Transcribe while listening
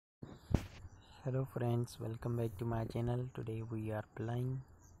Hello friends, welcome back to my channel. Today we are playing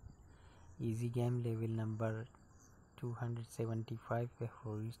easy game level number 275.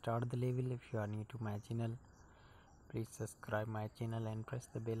 Before we start the level, if you are new to my channel, please subscribe my channel and press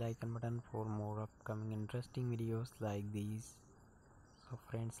the bell icon button for more upcoming interesting videos like these. So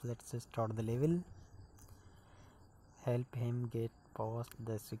friends, let's start the level. Help him get past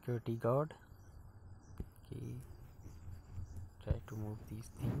the security guard. Okay, try to move these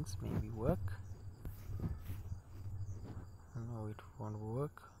things, maybe work. No, it won't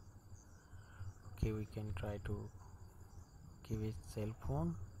work. Okay, we can try to give it cell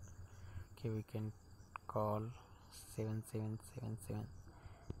phone. Okay, we can call 7777.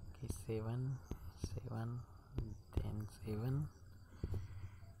 Okay, 7 then 7.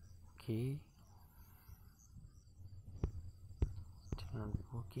 Okay, still not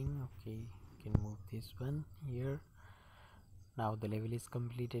working. Okay, we can move this one here. Now the level is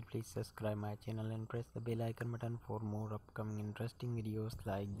completed. Please subscribe my channel and press the bell icon button for more upcoming interesting videos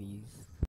like these.